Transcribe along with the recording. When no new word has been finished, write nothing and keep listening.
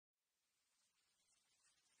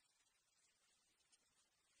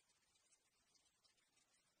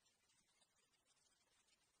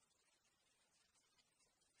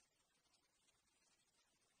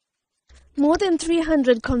More than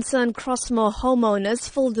 300 concerned Crossmoor homeowners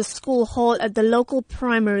filled the school hall at the local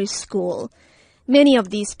primary school. Many of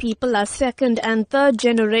these people are second and third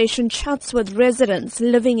generation Chatsworth residents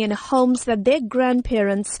living in homes that their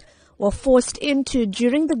grandparents were forced into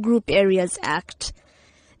during the Group Areas Act.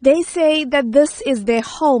 They say that this is their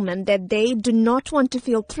home and that they do not want to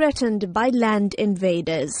feel threatened by land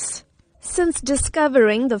invaders. Since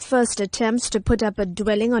discovering the first attempts to put up a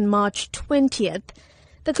dwelling on March 20th,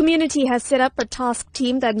 the community has set up a task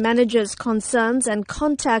team that manages concerns and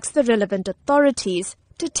contacts the relevant authorities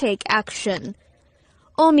to take action.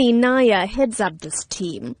 Omi Naya heads up this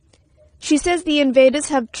team. She says the invaders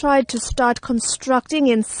have tried to start constructing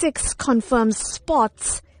in 6 confirmed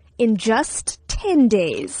spots in just 10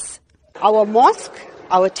 days. Our mosque,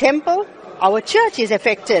 our temple, our church is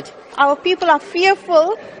affected. Our people are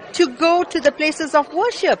fearful to go to the places of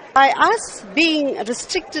worship. By us being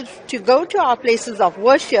restricted to go to our places of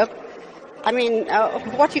worship, what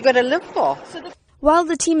are you going to live for? While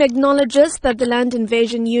the team acknowledges that the Land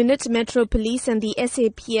Invasion Unit, Metro Police and the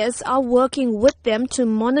SABC are working with them to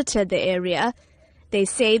monitor the area, they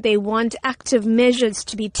say they want active measures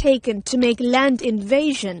to be taken to make land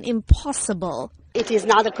invasion impossible. It is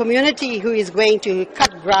now the community who is going to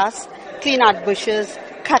cut grass, clean out bushes,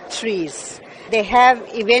 cut trees. They have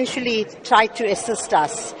eventually tried to assist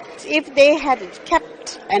us. If they had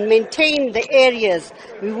kept and maintained the areas,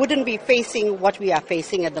 we wouldn't be facing what we are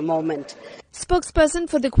facing at the moment. Spokesperson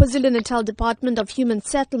for the KwaZulu-Natal Department of Human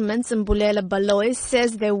Settlements, Mbulela Baloy,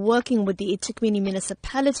 says they're working with the eThekwini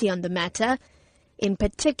municipality on the matter. In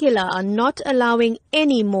particular, are not allowing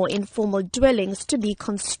any more informal dwellings to be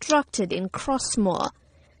constructed in Crossmoor.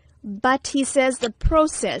 But he says the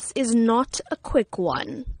process is not a quick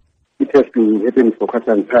one. It has been happening for quite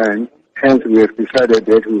some time. Hence, we have decided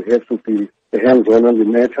that we have to be hands-on on the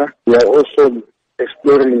matter. We are also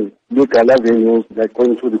exploring legal avenues like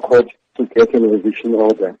going to the court to get an eviction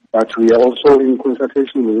order. But we are also in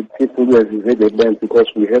consultation with people who have invaded land because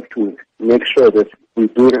we have to make sure that we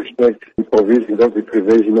do respect the provisions of the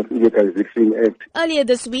Prevention of Illegal Eviction Act. Earlier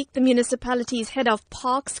this week, the municipality's head of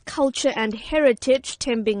Parks, Culture and Heritage,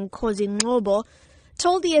 Tembing Khozi-Ngobo,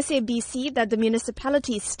 told the SABC that the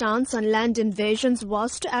municipality's stance on land invasions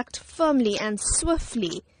was to act firmly and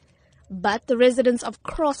swiftly. But the residents of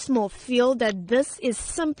Crossmoor feel that this is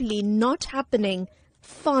simply not happening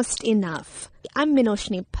fast enough. I'm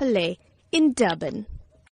Minoshni Pillay in Durban.